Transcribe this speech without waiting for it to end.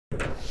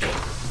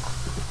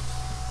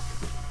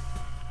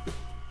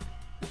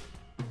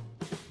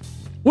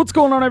What's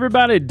going on,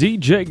 everybody?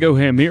 DJ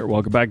GoHam here.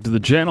 Welcome back to the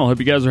channel. Hope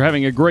you guys are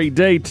having a great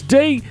day.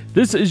 Today,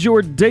 this is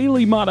your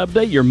daily mod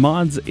update, your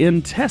mods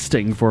in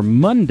testing for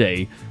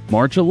Monday,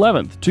 March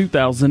 11th,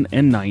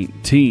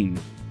 2019.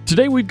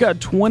 Today we've got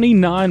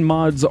 29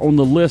 mods on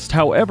the list.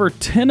 However,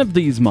 10 of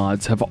these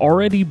mods have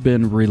already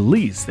been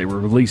released. They were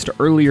released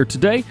earlier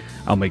today.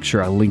 I'll make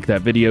sure I link that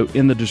video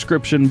in the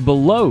description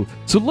below.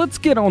 So let's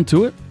get on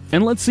to it.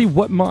 And let's see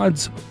what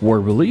mods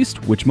were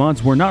released, which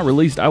mods were not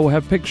released. I will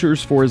have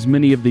pictures for as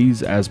many of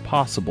these as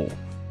possible.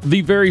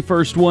 The very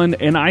first one,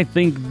 and I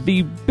think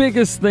the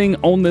biggest thing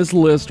on this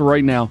list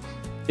right now,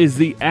 is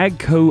the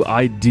AGCO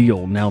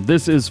Ideal. Now,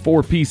 this is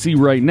for PC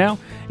right now.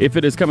 If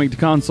it is coming to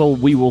console,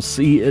 we will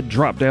see it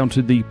drop down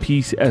to the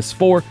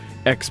PS4,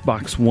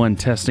 Xbox One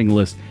testing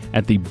list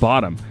at the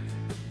bottom.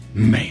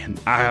 Man,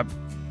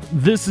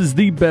 this is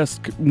the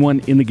best one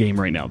in the game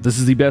right now. This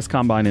is the best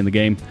combine in the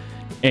game,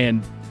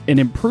 and an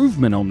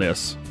improvement on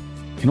this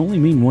can only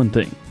mean one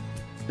thing,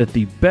 that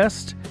the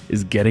best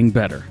is getting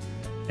better,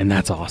 and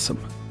that's awesome.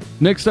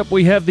 Next up,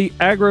 we have the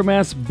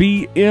Aorus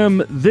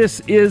BM. This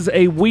is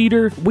a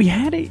weeder. We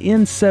had it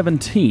in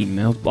 17.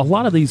 Now, a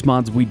lot of these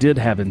mods we did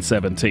have in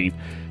 17.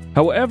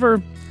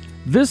 However,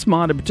 this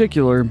mod in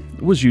particular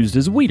was used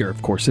as a weeder.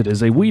 Of course, it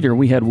is a weeder.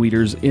 We had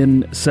weeders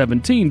in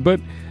 17,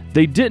 but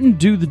they didn't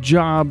do the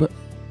job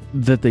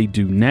that they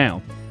do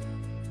now.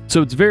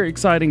 So it's very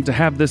exciting to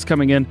have this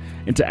coming in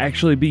and to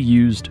actually be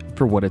used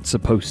for what it's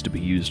supposed to be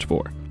used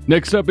for.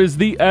 Next up is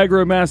the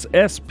Aorus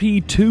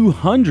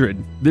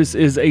SP200. This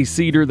is a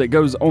seeder that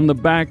goes on the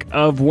back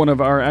of one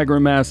of our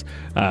Aorus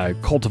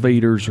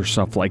cultivators or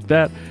stuff like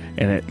that,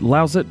 and it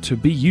allows it to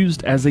be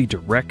used as a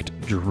direct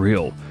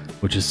drill,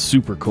 which is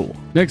super cool.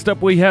 Next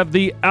up, we have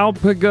the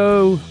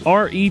Alpago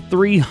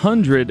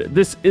RE300.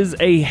 This is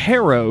a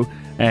harrow,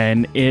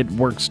 and it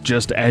works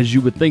just as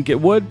you would think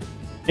it would.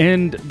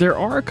 And there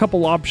are a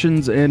couple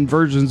options and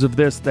versions of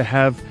this that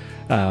have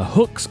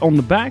hooks on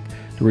the back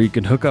where you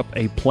can hook up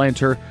a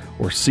planter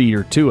or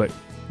seeder to it,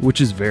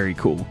 which is very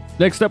cool.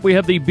 Next up, we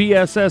have the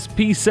BSS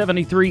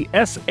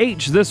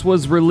P73SH. This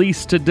was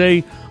released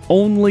today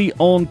only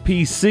on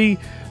PC.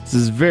 This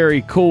is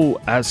very cool.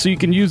 So you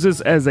can use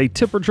this as a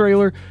tipper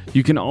trailer.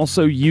 You can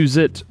also use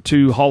it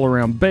to haul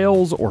around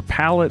bales or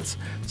pallets,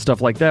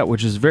 stuff like that,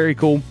 which is very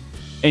cool.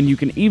 And you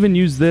can even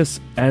use this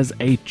as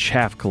a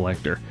chaff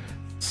collector.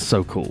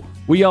 So cool.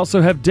 We also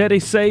have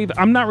DediSave.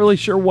 I'm not really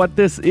sure what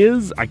this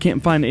is. I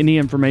can't find any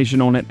information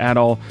on it at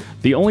all.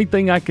 The only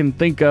thing I can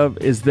think of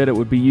is that it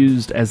would be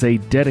used as a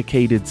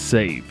dedicated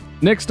save.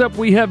 Next up,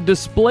 we have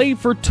Display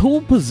for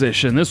Tool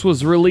Position. This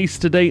was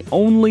released today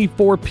only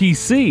for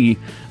PC.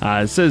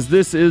 It says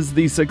this is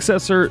the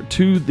successor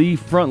to the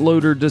front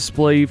loader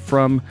display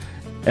from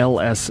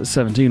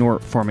LS17 or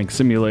Farming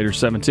Simulator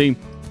 17.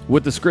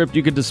 With the script,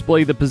 you can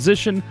display the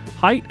position,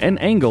 height, and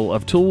angle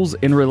of tools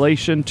in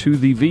relation to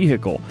the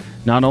vehicle.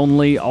 Not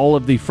only all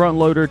of the front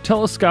loader,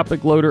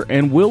 telescopic loader,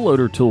 and wheel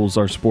loader tools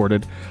are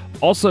supported,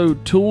 also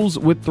tools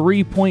with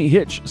 3-point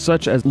hitch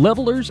such as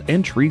levelers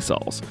and tree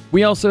saws.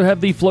 We also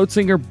have the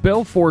Floatsinger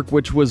bell fork,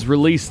 which was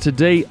released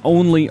today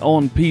only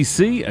on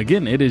PC.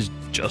 Again, it is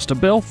just a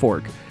bell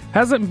fork.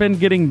 Hasn't been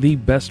getting the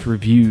best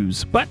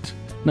reviews, but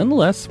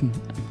nonetheless,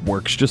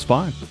 works just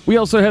fine. We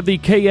also have the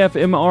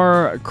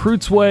KFMR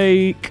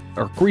Kreutzwag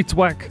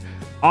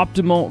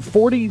Optimal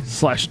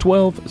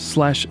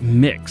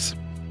 40/12/mix.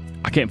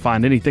 I can't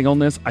find anything on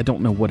this. I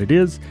don't know what it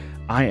is.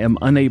 I am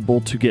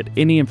unable to get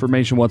any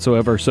information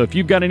whatsoever. So if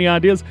you've got any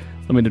ideas,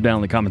 let me know down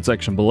in the comment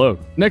section below.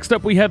 Next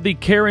up, we have the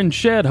Karen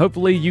Shed.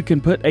 Hopefully you can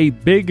put a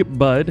big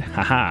bud.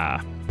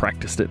 Haha.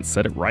 Practiced it and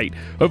said it right.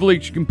 Hopefully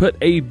you can put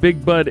a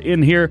big bud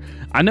in here.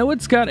 I know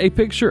it's got a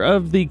picture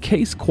of the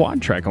case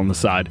quad track on the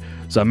side,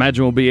 so I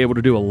imagine we'll be able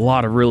to do a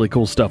lot of really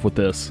cool stuff with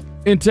this.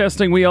 In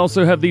testing, we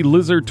also have the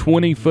Lizard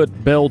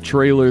 20-foot bell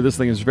trailer. This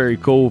thing is very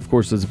cool. Of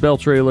course, it's a bell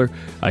trailer.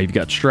 You've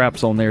got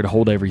straps on there to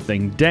hold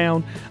everything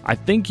down. I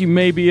think you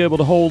may be able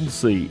to hold, let's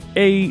see,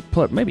 8,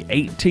 maybe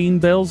 18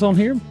 bells on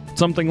here,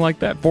 something like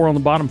that. 4 on the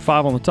bottom,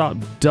 5 on the top,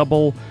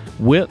 double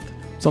width.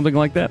 Something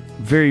like that.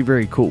 Very,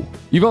 very cool.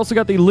 You've also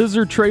got the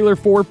Lizard Trailer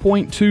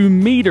 4.2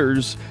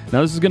 meters. Now,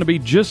 this is going to be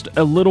just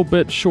a little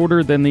bit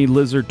shorter than the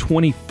Lizard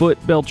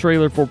 20-foot bell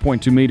trailer,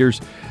 4.2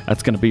 meters.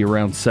 That's going to be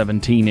around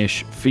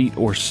 17-ish feet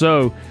or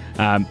so.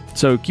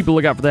 So keep a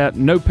lookout for that.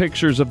 No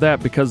pictures of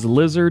that because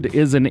Lizard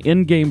is an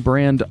in-game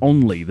brand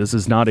only. This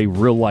is not a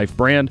real-life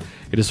brand.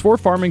 It is for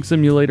Farming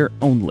Simulator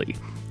only.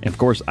 And, of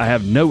course, I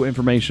have no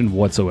information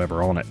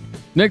whatsoever on it.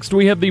 Next,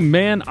 we have the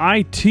MAN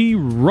IT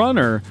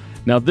Runner.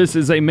 Now, this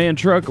is a MAN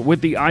truck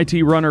with the IT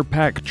Runner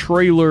Pack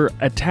trailer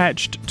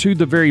attached to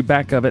the very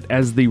back of it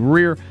as the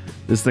rear.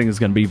 This thing is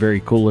going to be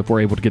very cool if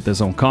we're able to get this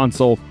on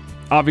console.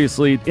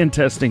 Obviously, in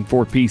testing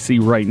for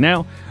PC right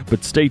now,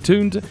 but stay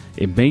tuned.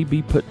 It may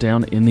be put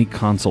down in the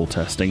console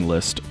testing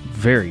list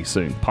very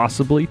soon,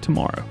 possibly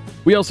tomorrow.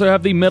 We also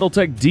have the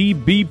MetalTech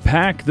DB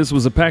pack. This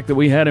was a pack that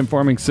we had in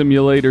Farming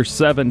Simulator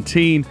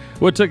 17.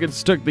 What took it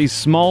took the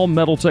small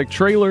MetalTech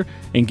trailer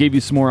and gave you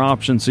some more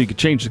options so you could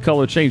change the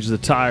color, change the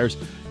tires,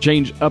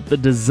 change up the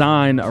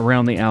design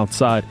around the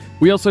outside.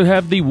 We also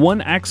have the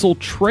one-axle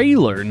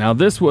trailer. Now,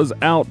 this was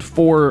out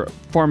for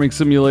Farming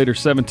Simulator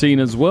 17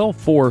 as well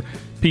for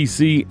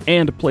PC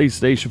and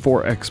PlayStation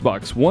 4,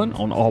 Xbox One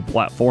on all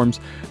platforms.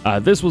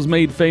 This was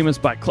made famous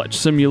by Clutch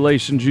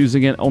Simulations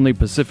using it on the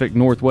Pacific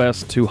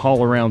Northwest to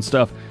haul around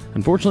stuff.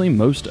 Unfortunately,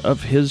 most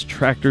of his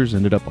tractors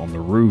ended up on the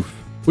roof.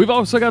 We've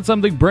also got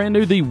something brand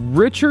new. The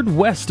Richard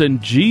Weston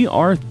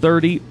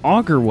GR30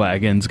 Auger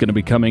Wagon is going to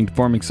be coming to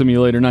Farming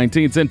Simulator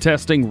 19. It's in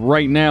testing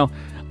right now.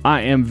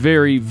 I am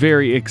very,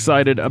 very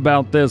excited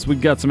about this.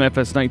 We've got some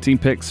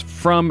FS19 picks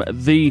from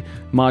the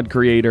mod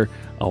creator.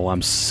 Oh,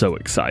 I'm so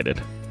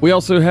excited. We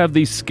also have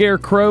the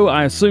Scarecrow.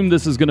 I assume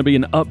this is going to be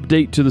an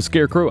update to the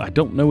Scarecrow. I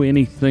don't know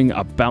anything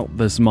about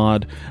this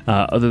mod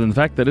other than the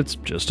fact that it's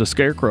just a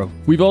Scarecrow.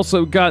 We've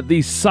also got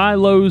the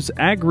Silos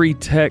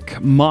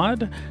Agritech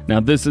mod.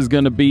 Now, this is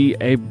going to be,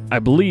 I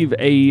believe,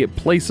 a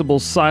placeable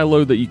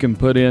silo that you can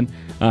put in.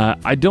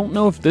 I don't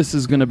know if this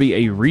is going to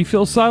be a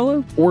refill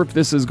silo or if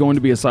this is going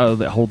to be a silo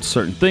that holds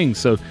certain things.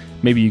 So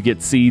maybe you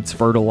get seeds,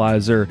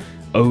 fertilizer,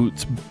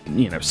 oats,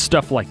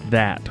 stuff like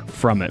that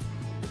from it.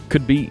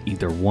 Could be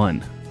either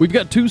one. We've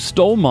got two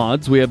Stol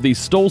mods. We have the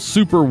Stol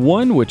Super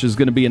 1, which is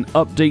going to be an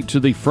update to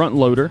the front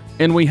loader,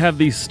 and we have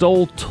the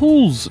Stol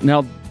Tools.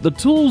 Now, the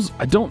tools,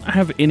 I don't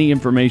have any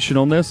information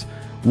on this.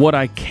 What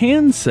I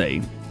can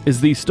say is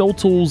the Stol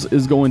Tools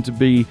is going to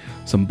be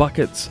some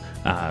buckets,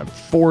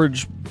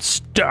 forage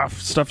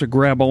stuff to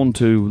grab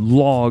onto,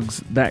 logs,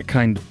 that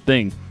kind of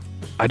thing.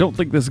 I don't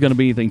think this is going to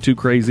be anything too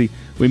crazy.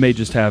 We may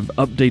just have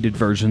updated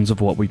versions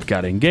of what we've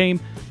got in game,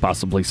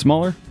 possibly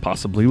smaller,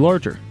 possibly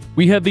larger.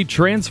 We have the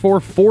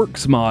Transfer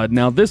Forks mod.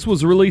 Now, this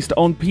was released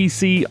on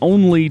PC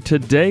only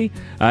today,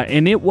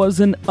 and it was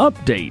an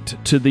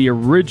update to the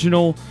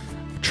original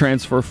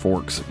Transfer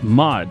Forks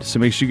mod. So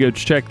make sure you go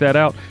check that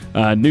out.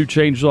 New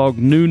changelog,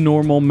 new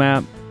normal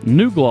map,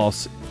 new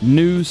gloss,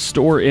 new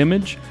store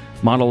image,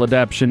 model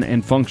adaptation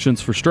and functions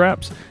for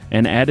straps,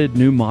 and added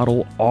new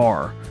model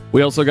R.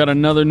 We also got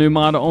another new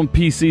mod on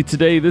PC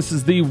today. This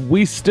is the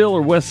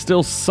West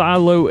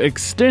Silo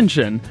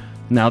extension.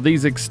 Now,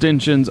 these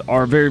extensions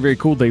are very, very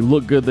cool. They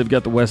look good. They've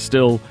got the West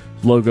Still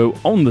logo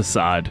on the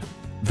side.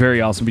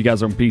 Very awesome. If you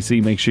guys are on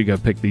PC, make sure you go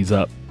pick these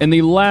up. And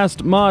the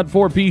last mod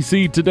for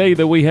PC today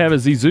that we have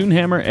is the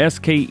Zunehammer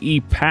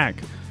SKE pack.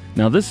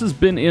 Now, this has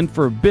been in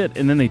for a bit,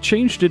 and then they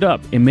changed it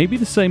up. It may be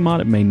the same mod.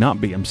 It may not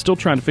be. I'm still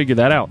trying to figure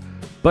that out.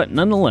 But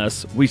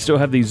nonetheless, we still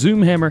have the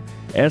Zunehammer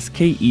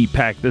SKE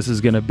pack. This is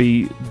going to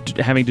be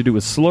having to do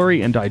with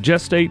slurry and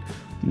digestate.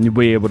 You'll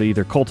be able to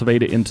either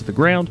cultivate it into the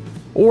ground,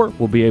 or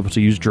we'll be able to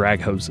use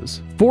drag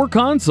hoses. For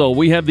console,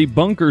 we have the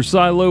Bunker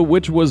Silo,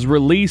 which was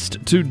released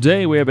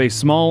today. We have a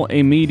small,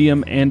 a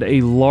medium, and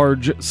a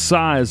large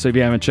size. So if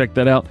you haven't checked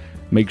that out,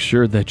 make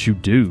sure that you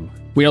do.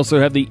 We also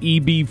have the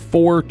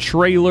EB4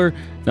 trailer.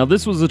 Now,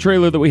 this was the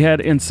trailer that we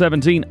had in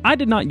 17. I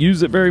did not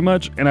use it very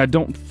much, and I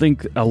don't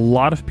think a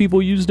lot of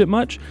people used it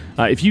much.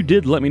 If you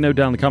did, let me know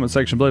down in the comment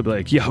section below. Be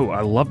like, yo,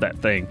 I love that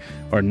thing.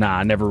 Or, nah,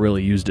 I never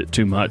really used it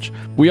too much.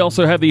 We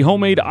also have the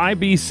homemade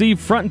IBC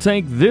front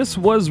tank. This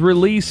was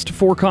released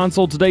for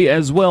console today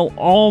as well.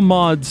 All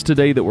mods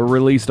today that were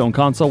released on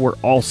console were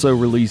also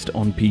released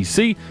on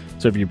PC.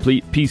 So if you're a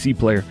PC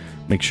player,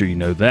 make sure you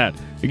know that.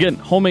 Again,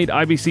 homemade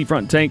IBC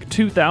front tank,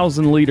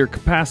 2,000 liter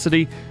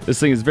capacity. This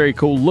thing is very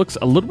cool. Looks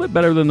a little bit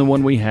better than the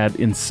one we had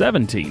in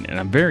 17, and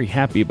I'm very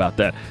happy about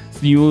that.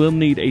 So you will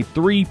need a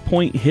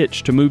 3-point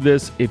hitch to move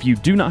this. If you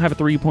do not have a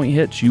 3-point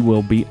hitch, you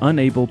will be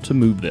unable to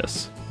move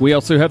this. We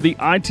also have the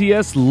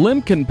ITS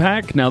Limkin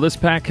pack. Now, this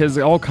pack has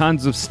all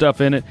kinds of stuff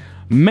in it.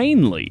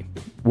 Mainly,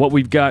 what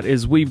we've got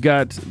is we've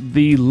got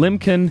the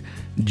Limkin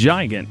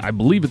Giant. I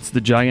believe it's the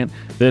Giant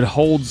that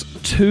holds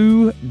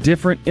 2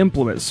 different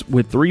implements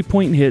with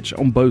 3-point hitch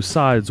on both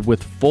sides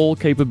with full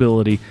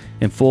capability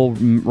and full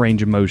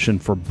range of motion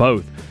for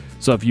both.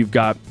 So if you've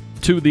got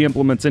 2 of the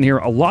implements in here,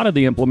 a lot of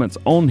the implements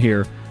on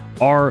here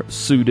are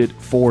suited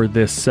for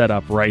this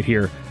setup right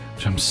here,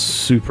 which I'm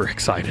super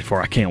excited for.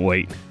 I can't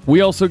wait.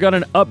 We also got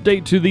an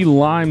update to the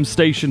Lime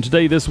Station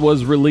today. This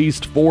was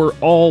released for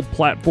all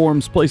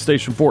platforms,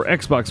 PlayStation 4,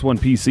 Xbox One,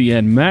 PC,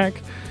 and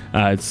Mac.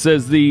 It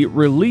says the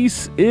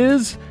release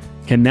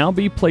can now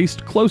be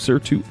placed closer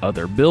to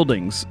other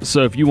buildings.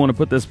 So if you want to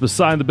put this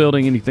beside the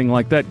building, anything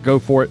like that, go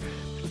for it.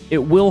 It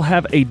will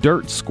have a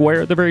dirt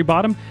square at the very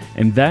bottom,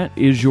 and that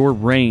is your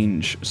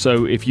range.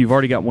 So if you've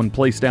already got one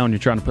placed down, you're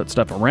trying to put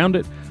stuff around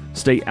it,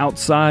 stay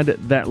outside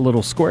that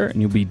little square and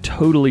you'll be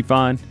totally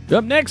fine.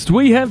 Up next,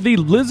 we have the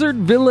Lizard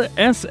Villa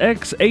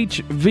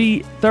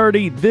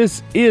SXHV30.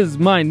 This is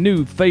my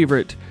new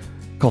favorite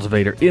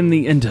cultivator in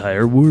the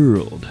entire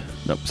world.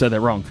 Nope, said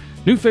that wrong.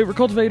 New favorite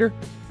cultivator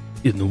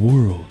in the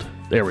world.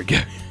 There we go.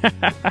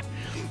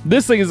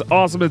 This thing is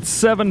awesome. It's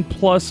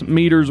 7+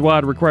 meters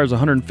wide, requires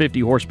 150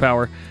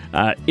 horsepower.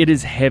 It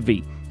is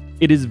heavy.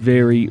 It is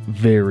very,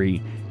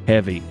 very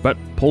heavy, but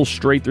pulls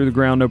straight through the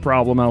ground, no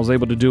problem. I was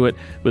able to do it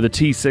with a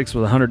T6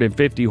 with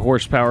 150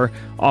 horsepower.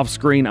 Off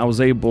screen, I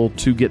was able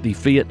to get the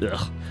Fiat.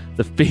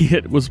 The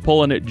Fiat was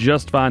pulling it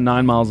just fine,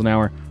 9 miles an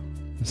hour.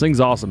 This thing's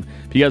awesome.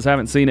 If you guys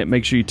haven't seen it,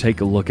 make sure you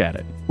take a look at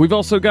it. We've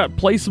also got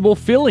placeable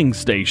filling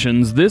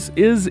stations. This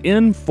is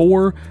in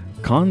for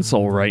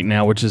console right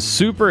now, which is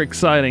super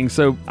exciting.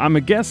 So I'm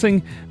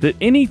guessing that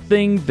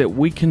anything that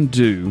we can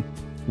do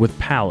with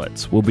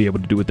pallets, we'll be able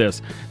to do with this.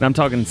 And I'm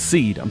talking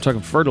seed, I'm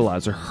talking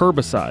fertilizer,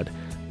 herbicide,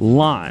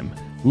 lime,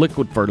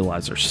 liquid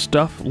fertilizer,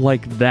 stuff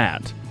like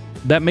that.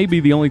 That may be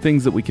the only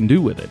things that we can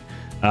do with it.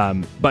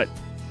 But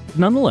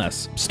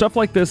nonetheless, stuff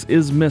like this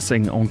is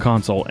missing on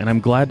console, and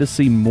I'm glad to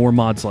see more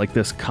mods like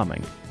this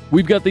coming.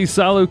 We've got the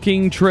Silo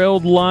King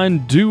Trailed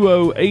Line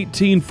Duo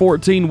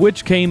 1814,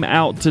 which came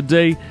out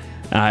today.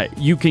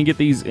 You can get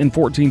these in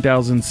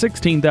 14,000,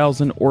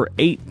 16,000, or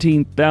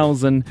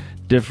 18,000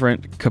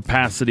 different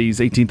capacities,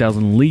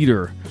 18,000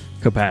 liter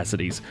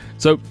capacities.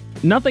 So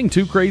nothing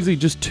too crazy,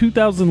 just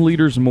 2,000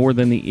 liters more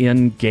than the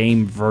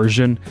in-game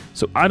version.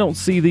 So I don't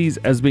see these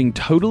as being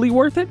totally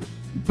worth it,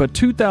 but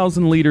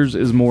 2,000 liters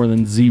is more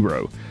than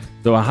zero.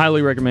 So I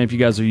highly recommend if you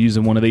guys are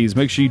using one of these,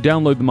 make sure you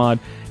download the mod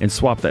and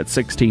swap that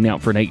 16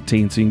 out for an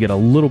 18 so you can get a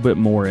little bit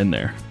more in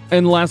there.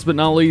 And last but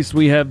not least,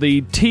 we have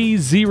the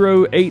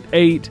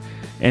T088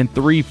 and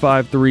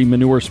 353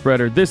 manure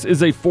spreader. This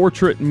is a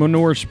Fortrit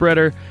manure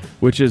spreader,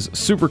 which is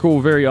super cool,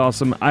 very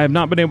awesome. I have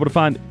not been able to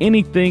find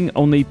anything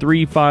on the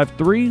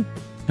 353.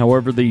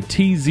 However, the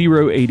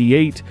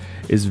T088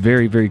 is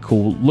very, very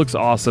cool. Looks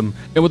awesome.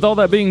 And with all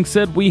that being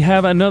said, we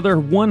have another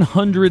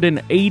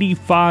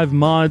 185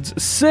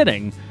 mods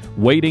sitting,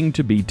 waiting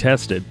to be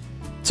tested.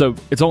 So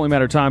it's only a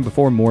matter of time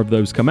before more of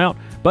those come out.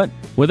 But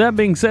with that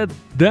being said,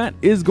 that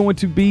is going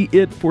to be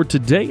it for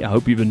today. I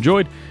hope you've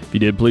enjoyed. If you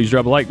did, please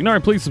drop a like. If you're not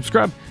already, please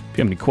subscribe. If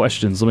you have any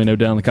questions, let me know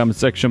down in the comment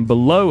section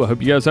below. I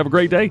hope you guys have a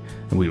great day,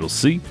 and we will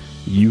see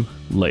you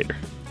later.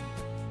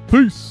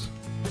 Peace.